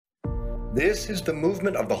This is the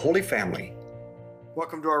movement of the Holy Family.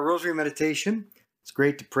 Welcome to our Rosary Meditation. It's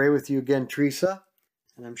great to pray with you again, Teresa.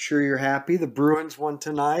 And I'm sure you're happy. The Bruins won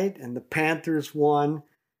tonight, and the Panthers won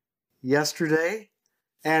yesterday,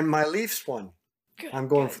 and my Leafs won. I'm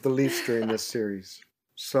going for the Leafs during this series.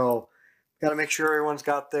 So, got to make sure everyone's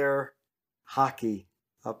got their hockey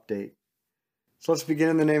update. So let's begin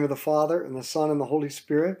in the name of the Father, and the Son, and the Holy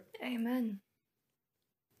Spirit. Amen.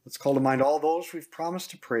 Let's call to mind all those we've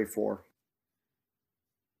promised to pray for.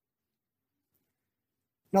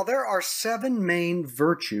 Now, there are 7 main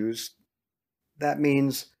virtues. That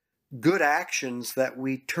means good actions that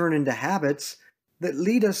we turn into habits that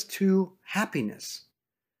lead us to happiness.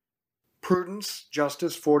 Prudence,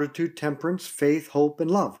 justice, fortitude, temperance, faith, hope, and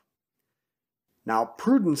love. Now,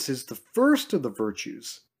 prudence is the first of the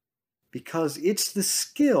virtues because it's the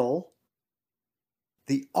skill,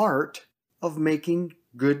 the art of making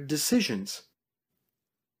good decisions.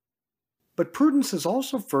 But prudence is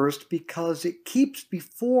also first because it keeps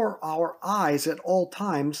before our eyes at all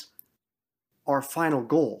times our final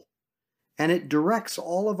goal, and it directs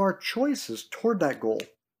all of our choices toward that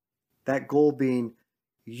goal being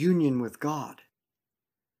union with God.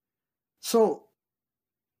 So,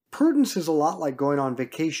 prudence is a lot like going on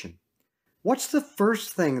vacation. What's the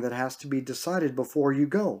first thing that has to be decided before you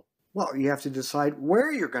go? Well, you have to decide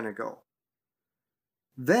where you're going to go.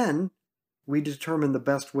 Then, we determine the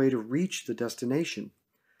best way to reach the destination.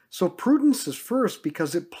 So prudence is first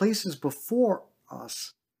because it places before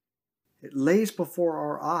us, it lays before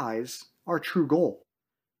our eyes our true goal,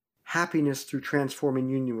 happiness through transforming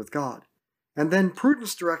union with God. And then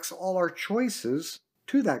prudence directs all our choices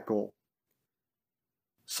to that goal.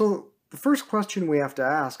 So the first question we have to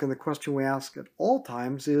ask, and the question we ask at all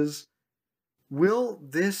times, is, will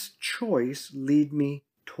this choice lead me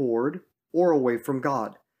toward or away from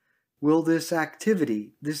God? Will this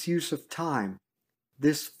activity, this use of time,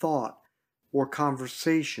 this thought or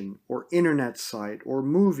conversation or internet site or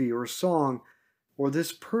movie or song or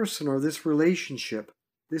this person or this relationship,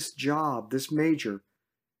 this job, this major,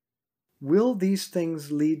 will these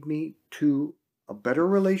things lead me to a better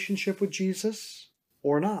relationship with Jesus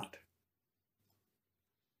or not?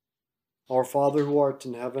 Our Father who art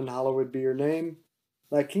in heaven, hallowed be your name.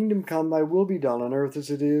 Thy kingdom come, thy will be done on earth as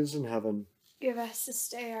it is in heaven. Give us this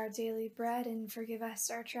day our daily bread, and forgive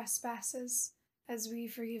us our trespasses, as we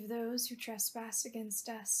forgive those who trespass against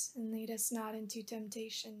us. And lead us not into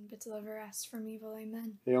temptation, but deliver us from evil.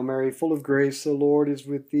 Amen. Hail Mary, full of grace, the Lord is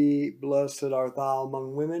with thee. Blessed art thou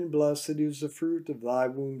among women, blessed is the fruit of thy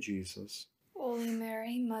womb, Jesus. Holy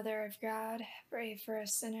Mary, Mother of God, pray for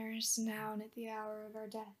us sinners, now and at the hour of our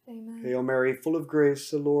death. Amen. Hail Mary, full of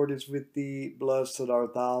grace, the Lord is with thee. Blessed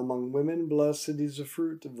art thou among women, blessed is the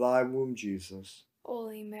fruit of thy womb, Jesus.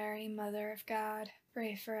 Holy Mary, Mother of God,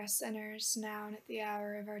 pray for us sinners, now and at the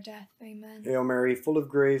hour of our death. Amen. Hail Mary, full of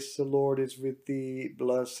grace, the Lord is with thee.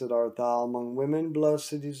 Blessed art thou among women,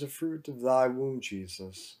 blessed is the fruit of thy womb,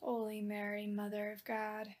 Jesus. Holy Mary, Mother of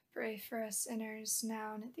God, pray for us sinners,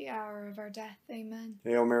 now and at the hour of our death. Amen.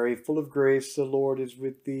 Hail Mary, full of grace, the Lord is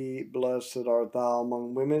with thee. Blessed art thou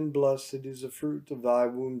among women, blessed is the fruit of thy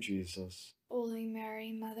womb, Jesus. Holy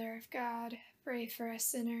Mary, Mother of God, pray for us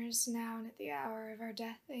sinners, now and at the hour of our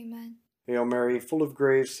death. Amen. Hail Mary, full of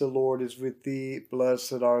grace, the Lord is with thee.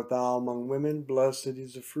 Blessed art thou among women, blessed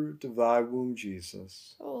is the fruit of thy womb,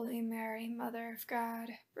 Jesus. Holy Mary, Mother of God,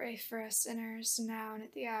 pray for us sinners, now and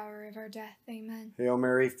at the hour of our death. Amen. Hail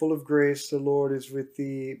Mary, full of grace, the Lord is with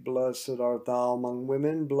thee. Blessed art thou among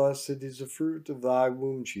women, blessed is the fruit of thy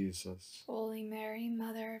womb, Jesus. Holy Mary,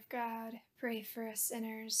 Mother of God, pray for us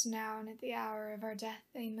sinners, now and at the hour of our death.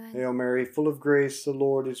 Amen. Hail Mary, full of grace, the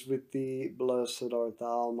Lord is with thee. Blessed art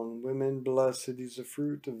thou among women, blessed is the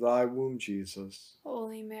fruit of thy womb, Jesus.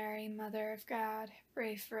 Holy Mary, Mother of God,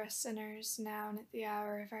 pray for us sinners, now and at the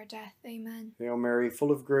hour of our death. Amen. Hail Mary,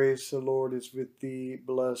 full of grace, the Lord is with thee.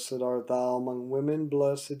 Blessed art thou among women,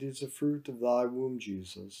 blessed is the fruit of thy womb,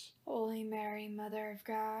 Jesus. Holy Mary, Mother of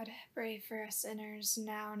God, pray for us sinners,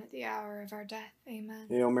 now and at the hour of our death. Amen.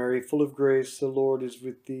 Hail Mary, full of grace, the Lord is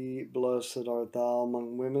with thee. Blessed art thou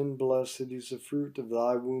among women, blessed is the fruit of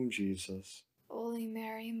thy womb, Jesus. Holy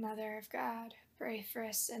Mary, Mother of God, pray for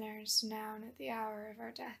us sinners, now and at the hour of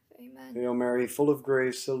our death. Amen. Hail Mary, full of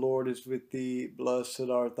grace, the Lord is with thee. Blessed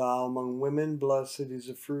art thou among women, blessed is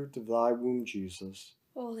the fruit of thy womb, Jesus.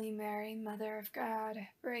 Holy Mary, Mother of God,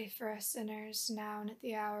 pray for us sinners, now and at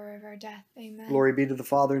the hour of our death. Amen. Glory be to the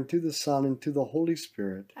Father, and to the Son, and to the Holy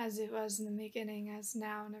Spirit. As it was in the beginning, as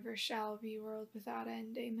now, and ever shall be, world without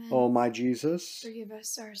end. Amen. O my Jesus, forgive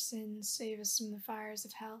us our sins, save us from the fires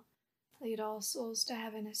of hell. Lead all souls to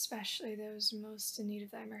heaven, especially those most in need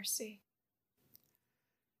of thy mercy.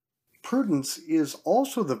 Prudence is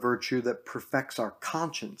also the virtue that perfects our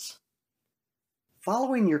conscience.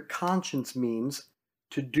 Following your conscience means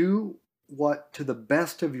to do what, to the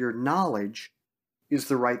best of your knowledge, is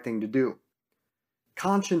the right thing to do.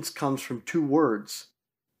 Conscience comes from two words,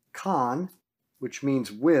 con, which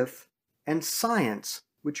means with, and science,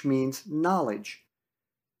 which means knowledge.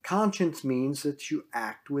 Conscience means that you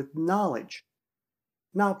act with knowledge.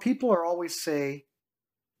 Now, people are always say,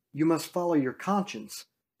 you must follow your conscience.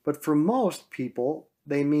 But for most people,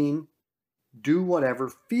 they mean do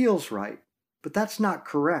whatever feels right. But that's not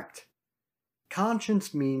correct.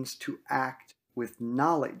 Conscience means to act with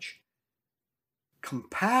knowledge.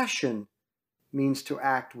 Compassion means to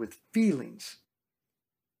act with feelings.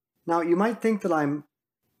 Now, you might think that I'm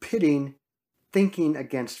pitting thinking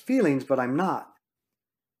against feelings, but I'm not.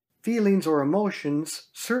 Feelings or emotions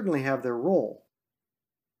certainly have their role.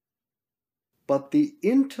 But the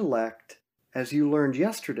intellect, as you learned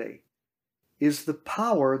yesterday, is the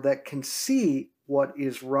power that can see what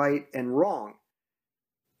is right and wrong.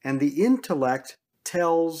 And the intellect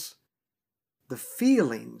tells the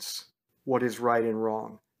feelings what is right and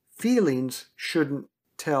wrong. Feelings shouldn't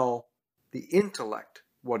tell the intellect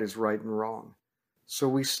what is right and wrong. So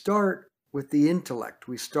we start with the intellect.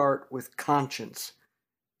 We start with conscience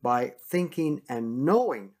by thinking and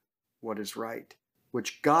knowing what is right,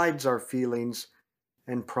 which guides our feelings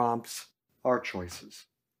and prompts our choices.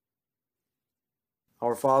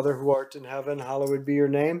 Our Father, who art in heaven, hallowed be your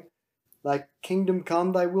name. Thy kingdom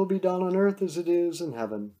come, thy will be done on earth as it is in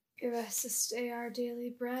heaven. Give us this day our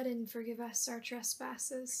daily bread, and forgive us our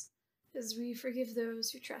trespasses, as we forgive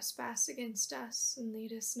those who trespass against us. And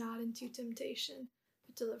lead us not into temptation,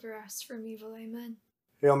 but deliver us from evil. Amen.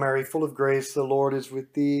 Hail Mary, full of grace, the Lord is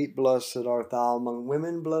with thee. Blessed art thou among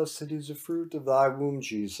women, blessed is the fruit of thy womb,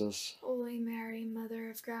 Jesus. Holy Mary,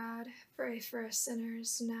 Mother of God, pray for us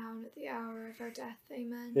sinners, now and at the hour of our death.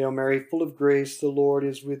 Amen. Hail Mary, full of grace, the Lord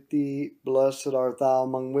is with thee. Blessed art thou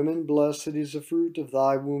among women, blessed is the fruit of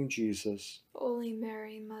thy womb, Jesus. Holy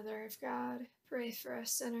Mary, Mother of God, pray for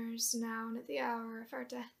us sinners, now and at the hour of our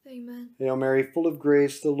death. Amen. Hail Mary, full of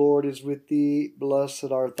grace, the Lord is with thee.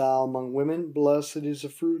 Blessed art thou among women, blessed is the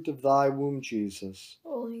fruit of thy womb, Jesus.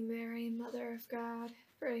 Holy Mary, Mother of God,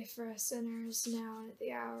 pray for us sinners, now and at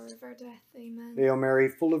the hour of our death. Amen. Hail Mary,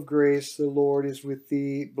 full of grace, the Lord is with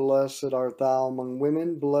thee. Blessed art thou among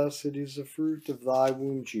women, blessed is the fruit of thy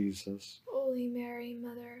womb, Jesus. Holy Mary,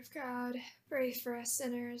 Mother of God, pray for us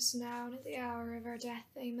sinners, now and at the hour of our death.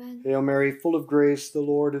 Amen. Hail Mary, full of grace, the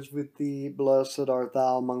Lord is with thee. Blessed art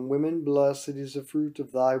thou among women, blessed is the fruit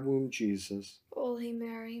of thy womb, Jesus. Holy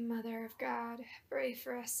Mary, Mother of God, pray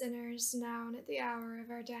for us sinners, now and at the hour of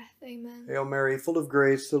our death. Amen. Hail Mary, full of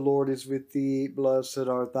grace, the Lord is with thee. Blessed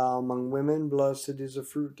art thou among women, blessed is the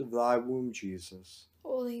fruit of thy womb, Jesus.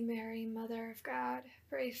 Holy Mary, Mother of God,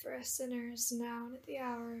 pray for us sinners, now and at the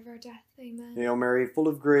hour of our death. Amen. Hail Mary, full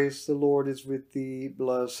of grace, the Lord is with thee.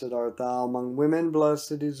 Blessed art thou among women,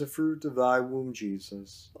 blessed is the fruit of thy womb,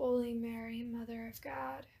 Jesus. Holy Mary, Mother of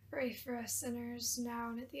God, pray for us sinners, now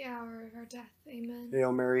and at the hour of our death. Amen.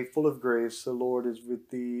 Hail Mary, full of grace, the Lord is with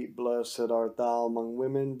thee. Blessed art thou among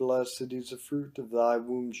women, blessed is the fruit of thy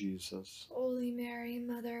womb, Jesus. Holy Mary,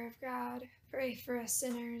 Mother of God, pray for us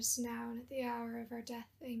sinners, now and at the hour of our death.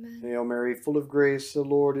 Amen. Hail Mary, full of grace, the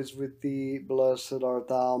Lord is with thee. Blessed art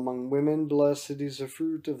thou among women, blessed is the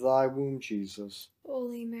fruit of thy womb, Jesus.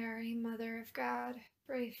 Holy Mary, Mother of God,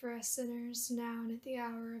 pray for us sinners, now and at the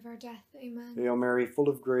hour of our death. Amen. Hail Mary, full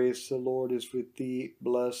of grace, the Lord is with thee.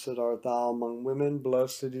 Blessed art thou among women,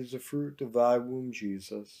 blessed is the fruit of thy womb,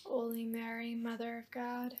 Jesus. Holy Mary, Mother of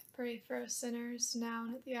God, pray for us sinners, now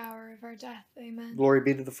and at the hour of our death. Amen. Glory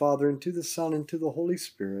be to the Father, and to the Son, and to the Holy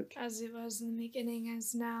Spirit. As it was in the beginning,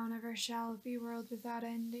 as now, and ever shall be, world without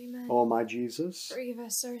end. Amen. O my Jesus, forgive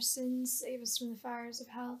us our sins, save us from the fires of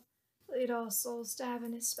hell. Lead all souls to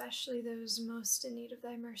heaven, especially those most in need of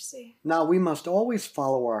thy mercy. now we must always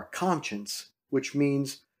follow our conscience, which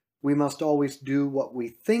means we must always do what we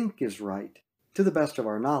think is right, to the best of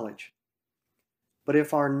our knowledge. But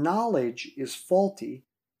if our knowledge is faulty,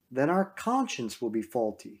 then our conscience will be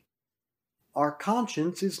faulty. Our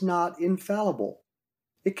conscience is not infallible.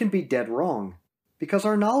 It can be dead wrong, because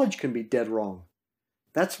our knowledge can be dead wrong.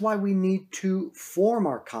 That's why we need to form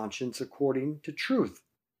our conscience according to truth.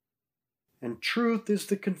 And truth is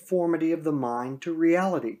the conformity of the mind to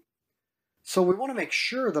reality. So we want to make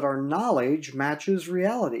sure that our knowledge matches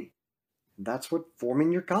reality. And that's what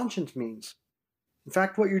forming your conscience means. In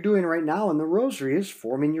fact, what you're doing right now in the Rosary is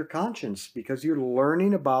forming your conscience, because you're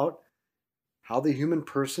learning about how the human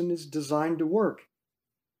person is designed to work.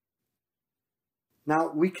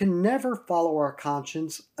 Now, we can never follow our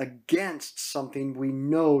conscience against something we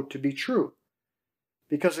know to be true.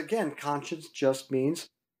 Because again, conscience just means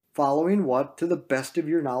following what, to the best of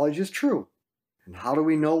your knowledge, is true. And how do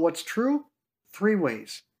we know what's true? 3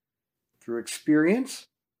 ways. Through experience,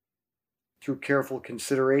 through careful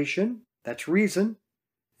consideration, that's reason,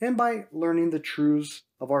 and by learning the truths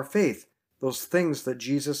of our faith, those things that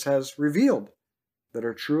Jesus has revealed that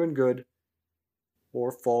are true and good,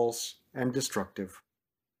 or false and destructive.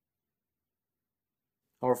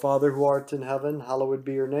 Our Father who art in heaven, hallowed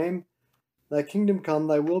be your name. Thy kingdom come,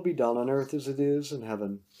 thy will be done on earth as it is in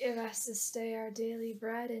heaven. Give us this day our daily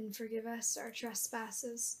bread, and forgive us our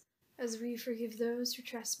trespasses, as we forgive those who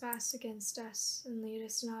trespass against us. And lead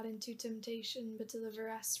us not into temptation, but deliver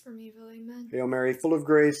us from evil. Amen. Hail Mary, full of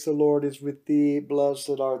grace, the Lord is with thee.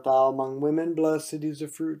 Blessed art thou among women, blessed is the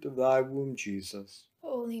fruit of thy womb, Jesus.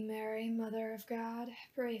 Holy Mary, Mother of God,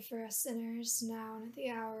 pray for us sinners, now and at the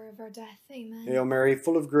hour of our death. Amen. Hail Mary,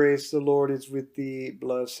 full of grace, the Lord is with thee.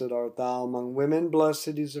 Blessed art thou among women,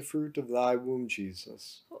 blessed is the fruit of thy womb,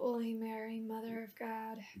 Jesus. Holy Mary, Mother of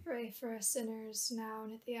God, pray for us sinners, now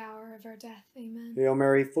and at the hour of our death. Amen. Hail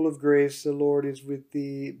Mary, full of grace, the Lord is with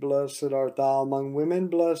thee. Blessed art thou among women,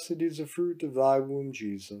 blessed is the fruit of thy womb,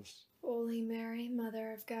 Jesus. Holy Mary,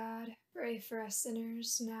 Mother of God, pray for us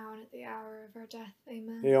sinners, now and at the hour of our death.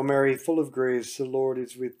 Amen. Hail Mary, full of grace, the Lord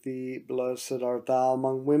is with thee. Blessed art thou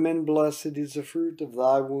among women, blessed is the fruit of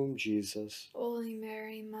thy womb, Jesus. Holy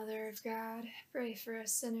Mary, Mother of God, pray for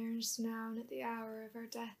us sinners, now and at the hour of our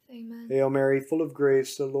death. Amen. Hail Mary, full of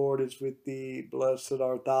grace, the Lord is with thee. Blessed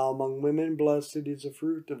art thou among women, blessed is the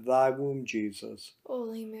fruit of thy womb, Jesus.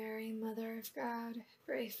 Holy Mary, Mother of God,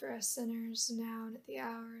 pray for us sinners, now and at the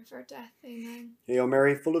hour of our death. Amen. Hail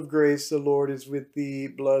Mary, full of grace, the Lord is with thee.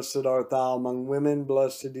 Blessed art thou among women,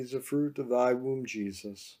 blessed is the fruit of thy womb,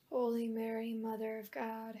 Jesus. Holy Mary, Mother of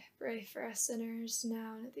God, pray for us sinners,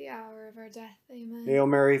 now and at the hour of our death. Amen. Hail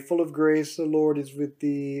Mary, full of grace, the Lord is with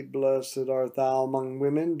thee. Blessed art thou among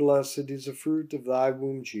women, blessed is the fruit of thy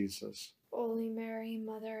womb, Jesus. Holy Mary,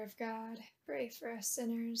 Mother of God, pray for us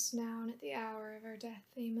sinners, now and at the hour of our death.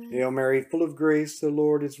 Amen. Hail Mary, full of grace, the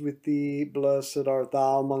Lord is with thee. Blessed art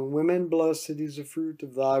thou among women, blessed is the fruit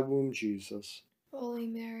of thy womb, Jesus. Holy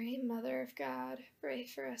Mary, Mother of God, pray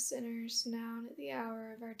for us sinners, now and at the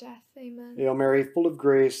hour of our death. Amen. Hail Mary, full of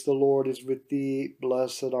grace, the Lord is with thee.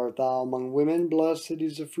 Blessed art thou among women, blessed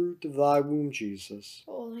is the fruit of thy womb, Jesus.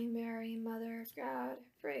 Holy Mary, Mother of God,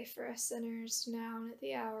 pray for us sinners, now and at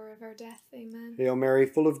the hour of our death. Amen. Hail Mary,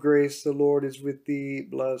 full of grace, the Lord is with thee.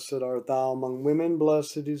 Blessed art thou among women,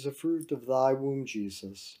 blessed is the fruit of thy womb,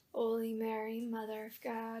 Jesus. Holy Mary, Mother of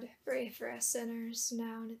God, pray for us sinners,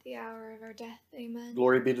 now and at the hour of our death. Amen.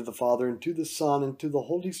 Glory be to the Father, and to the Son, and to the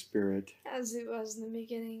Holy Spirit. As it was in the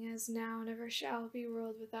beginning, as now, and ever shall be,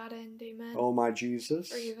 world without end. Amen. O my Jesus,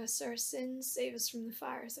 forgive us our sins, save us from the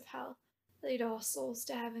fires of hell. Lead all souls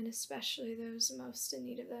to heaven, especially those most in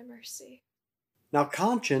need of thy mercy. Now,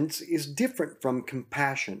 conscience is different from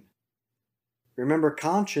compassion. Remember,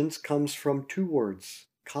 conscience comes from 2 words,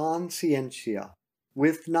 conscientia,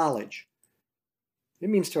 with knowledge. It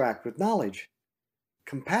means to act with knowledge.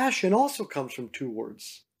 Compassion also comes from 2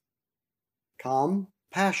 words,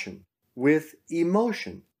 compassion, with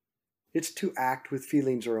emotion. It's to act with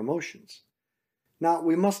feelings or emotions. Now,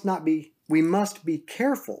 we must be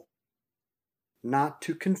careful not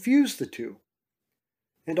to confuse the 2.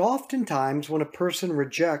 And oftentimes, when a person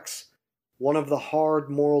rejects one of the hard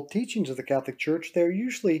moral teachings of the Catholic Church, they're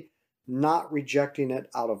usually not rejecting it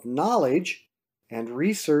out of knowledge and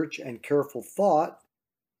research and careful thought.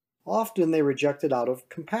 Often they reject it out of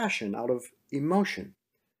compassion, out of emotion.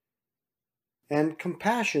 And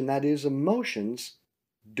compassion, that is emotions,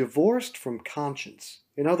 divorced from conscience.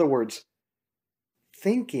 In other words,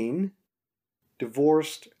 thinking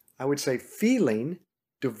divorced, I would say feeling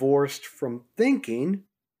divorced from thinking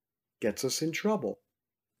gets us in trouble.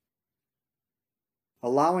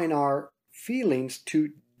 Allowing our feelings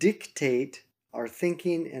to dictate our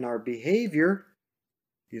thinking and our behavior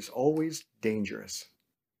is always dangerous.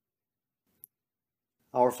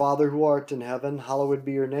 Our Father who art in heaven, hallowed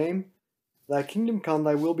be your name. Thy kingdom come,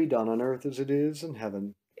 thy will be done on earth as it is in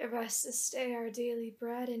heaven. Give us this day our daily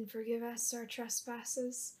bread, and forgive us our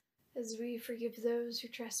trespasses, as we forgive those who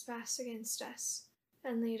trespass against us.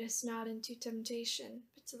 And lead us not into temptation,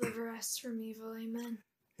 but deliver us from evil. Amen.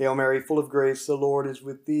 Hail Mary, full of grace, the Lord is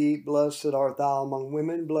with thee. Blessed art thou among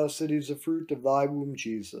women, blessed is the fruit of thy womb,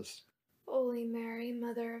 Jesus. Holy Holy Mary,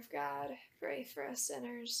 Mother of God, pray for us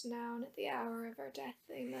sinners, now and at the hour of our death.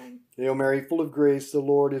 Amen. Hail Mary, full of grace, the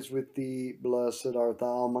Lord is with thee. Blessed art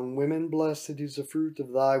thou among women, blessed is the fruit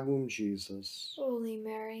of thy womb, Jesus. Holy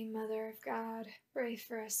Mary, Mother of God, pray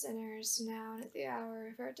for us sinners, now and at the hour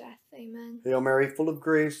of our death. Amen. Hail Mary, full of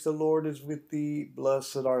grace, the Lord is with thee.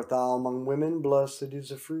 Blessed art thou among women, blessed is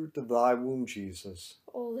the fruit of thy womb, Jesus.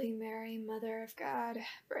 Holy Mary, Mother of God,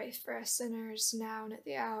 pray for us sinners, now and at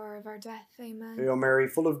the hour of our death. Amen. Hail Mary,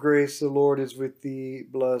 full of grace, the Lord is with thee.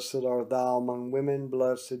 Blessed art thou among women,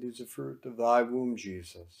 blessed is the fruit of thy womb,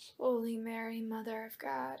 Jesus. Holy Mary, Mother of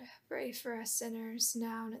God, pray for us sinners,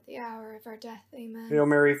 now and at the hour of our death. Amen. Hail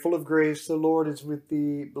Mary, full of grace, the Lord is with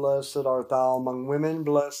thee. Blessed art thou among women,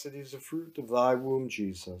 blessed is the fruit of thy womb,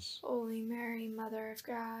 Jesus. Holy Mary, Mother of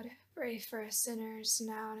God, pray for us sinners,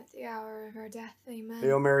 now and at the hour of our death. Amen.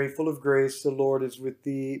 Hail Mary, full of grace, the Lord is with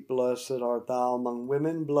thee. Blessed art thou among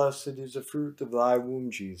women, blessed is the fruit of thy womb,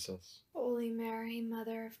 Jesus. Holy Mary,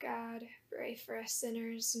 Mother of God, pray for us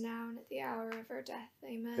sinners, now and at the hour of our death.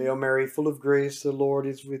 Amen. Hail Mary, full of grace, the Lord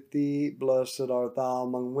is with thee. Blessed art thou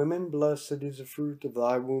among women, blessed is the fruit of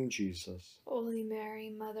thy womb, Jesus. Holy Mary,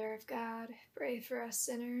 Mother of God, pray for us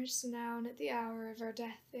sinners, now and at the hour of our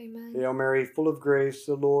death. Amen. Hail Mary, full of grace,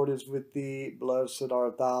 the Lord is with thee. Blessed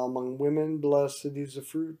art thou among women, blessed is the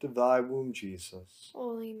fruit of thy womb, Jesus.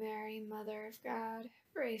 Holy Mary, Mother of God,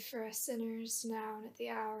 pray for us sinners, now and at the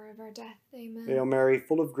hour of our death. Amen. Hail Mary,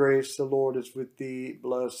 full of grace, the Lord is with thee.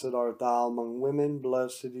 Blessed art thou among women,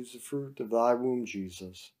 blessed is the fruit of thy womb,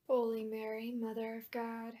 Jesus. Holy Mary, Mother of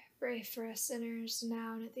God, pray for us sinners,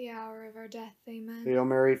 now and at the hour of our death. Amen. Hail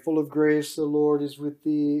Mary, full of grace, the Lord is with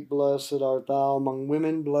thee. Blessed art thou among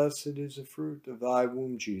women, blessed is the fruit of thy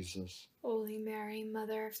womb, Jesus. Holy Mary,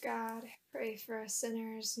 Mother of God, pray for us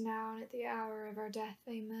sinners, now and at the hour of our death.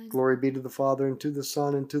 Amen. Glory be to the Father, and to the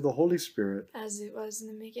Son, and to the Holy Spirit. As it was in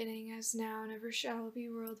the beginning, as now, and ever shall be,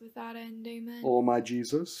 world without end. Amen. O my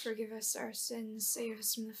Jesus, forgive us our sins, save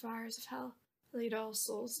us from the fires of hell. Lead all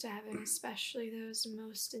souls to heaven, especially those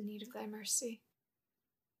most in need of thy mercy.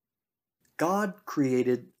 God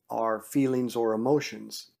created our feelings or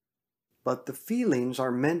emotions, but the feelings are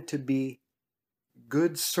meant to be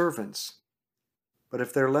good servants. But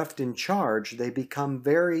if they're left in charge, they become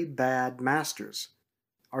very bad masters.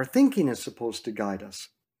 Our thinking is supposed to guide us.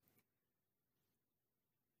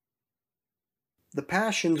 The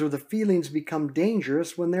passions or the feelings become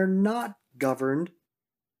dangerous when they're not governed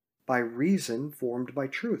by reason formed by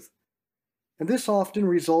truth. And this often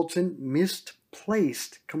results in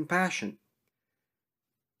misplaced compassion.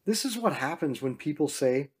 This is what happens when people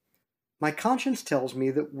say, "My conscience tells me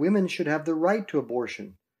that women should have the right to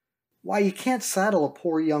abortion. Why, you can't saddle a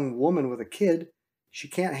poor young woman with a kid. She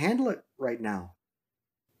can't handle it right now.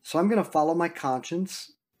 So I'm going to follow my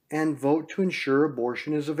conscience and vote to ensure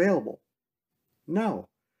abortion is available." No.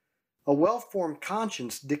 A well-formed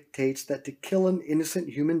conscience dictates that to kill an innocent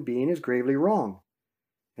human being is gravely wrong,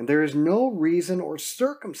 and there is no reason or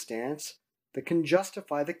circumstance that can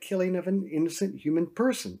justify the killing of an innocent human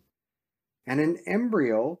person. And an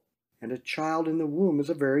embryo and a child in the womb is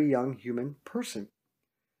a very young human person.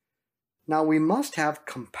 Now we must have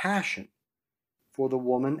compassion for the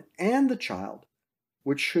woman and the child,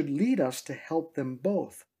 which should lead us to help them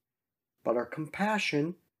both. But our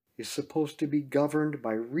compassion is supposed to be governed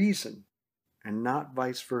by reason and not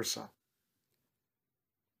vice versa.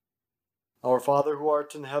 Our Father who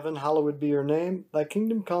art in heaven, hallowed be your name. Thy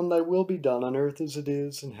kingdom come, thy will be done on earth as it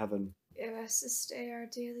is in heaven. Give us this day our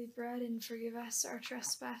daily bread, and forgive us our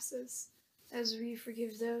trespasses, as we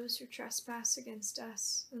forgive those who trespass against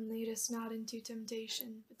us. And lead us not into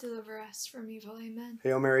temptation, but deliver us from evil. Amen.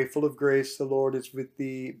 Hail Mary, full of grace, the Lord is with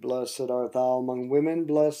thee. Blessed art thou among women,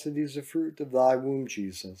 blessed is the fruit of thy womb,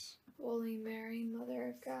 Jesus. Holy Mary, Mother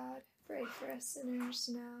of God, pray for us sinners,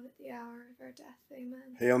 now and at the hour of our death.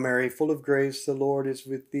 Amen. Hail Mary, full of grace, the Lord is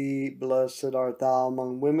with thee. Blessed art thou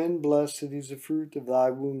among women, blessed is the fruit of thy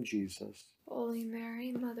womb, Jesus. Holy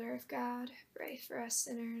Mary, Mother of God, pray for us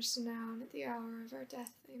sinners, now and at the hour of our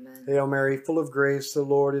death. Amen. Hail Mary, full of grace, the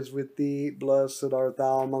Lord is with thee. Blessed art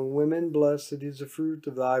thou among women, blessed is the fruit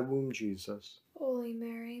of thy womb, Jesus. Holy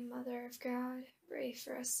Mary, Mother of God, pray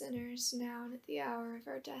for us sinners, now and at the hour of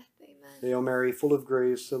our death. Amen. Hail Mary, full of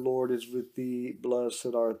grace, the Lord is with thee.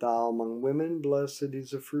 Blessed art thou among women, blessed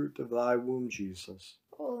is the fruit of thy womb, Jesus.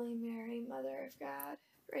 Holy Mary, Mother of God,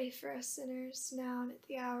 pray for us sinners, now and at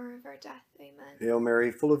the hour of our death. Amen. Hail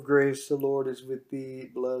Mary, full of grace, the Lord is with thee.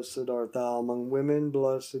 Blessed art thou among women,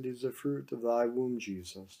 blessed is the fruit of thy womb,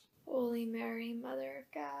 Jesus. Holy Mary, Mother of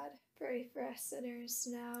God, pray for us sinners,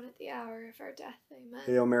 now and at the hour of our death. Amen.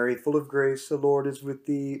 Hail Mary, full of grace, the Lord is with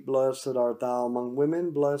thee. Blessed art thou among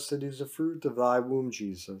women, blessed is the fruit of thy womb,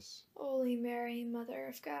 Jesus. Holy Mary, Mother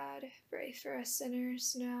of God, pray for us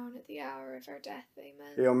sinners, now and at the hour of our death.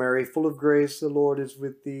 Amen. Hail Mary, full of grace, the Lord is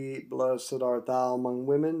with thee. Blessed art thou among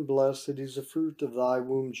women, blessed is the fruit of thy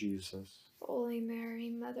womb, Jesus. Holy Mary,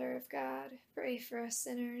 Mother of God, pray for us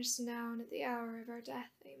sinners, now and at the hour of our death.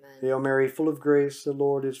 Amen. Hail Mary, full of grace, the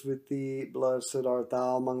Lord is with thee. Blessed art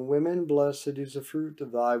thou among women, blessed is the fruit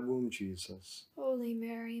of thy womb, Jesus. Holy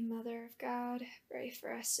Mary, Mother of God, pray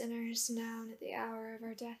for us sinners, now and at the hour of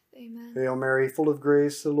our death. Amen. Hail Mary, full of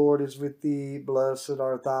grace, the Lord is with thee. Blessed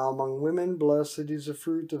art thou among women, blessed is the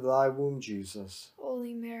fruit of thy womb, Jesus.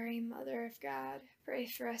 Holy Mary, Mother of God, pray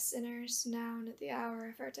for us sinners, now and at the hour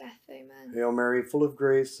of our death. Amen. Hail Mary, full of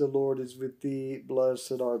grace, the Lord is with thee.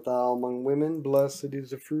 Blessed art thou among women, blessed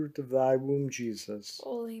is the fruit of thy womb, Jesus.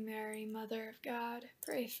 Holy Mary, Mother of God,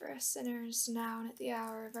 pray for us sinners, now and at the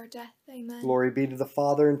hour of our death. Amen. Glory be to the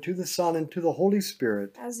Father, and to the Son, and to the Holy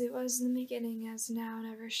Spirit. As it was in the beginning, as now,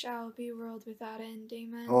 and ever shall be, world without end.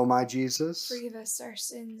 Amen. O my Jesus, forgive us our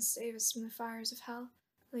sins, save us from the fires of hell.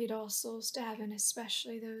 Lead all souls to heaven,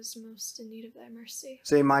 especially those most in need of thy mercy.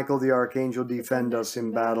 Saint Michael the Archangel, defend us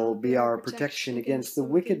in battle. Be our protection against the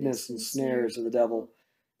wickedness and snares of the devil.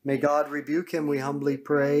 May God rebuke him, we humbly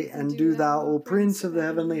pray. And do thou, O Prince of the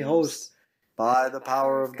heavenly host, by the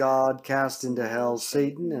power of God, cast into hell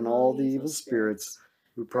Satan and all the evil spirits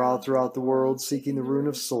who prowl throughout the world, seeking the ruin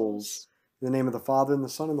of souls. In the name of the Father, and the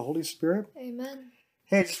Son, and the Holy Spirit. Amen.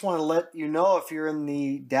 Hey, I just want to let you know, if you're in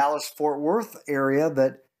the Dallas-Fort Worth area,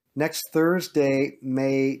 that next Thursday,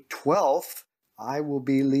 May 12th, I will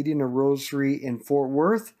be leading a rosary in Fort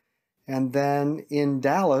Worth, and then in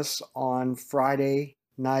Dallas on Friday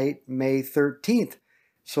night, May 13th.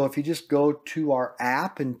 So if you just go to our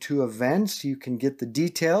app and to events, you can get the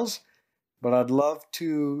details. But I'd love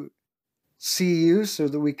to see you so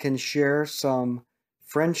that we can share some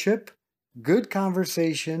friendship, good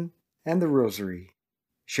conversation, and the rosary.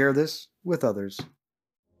 Share this with others.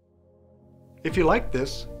 If you like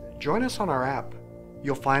this, join us on our app.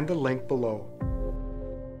 You'll find the link below.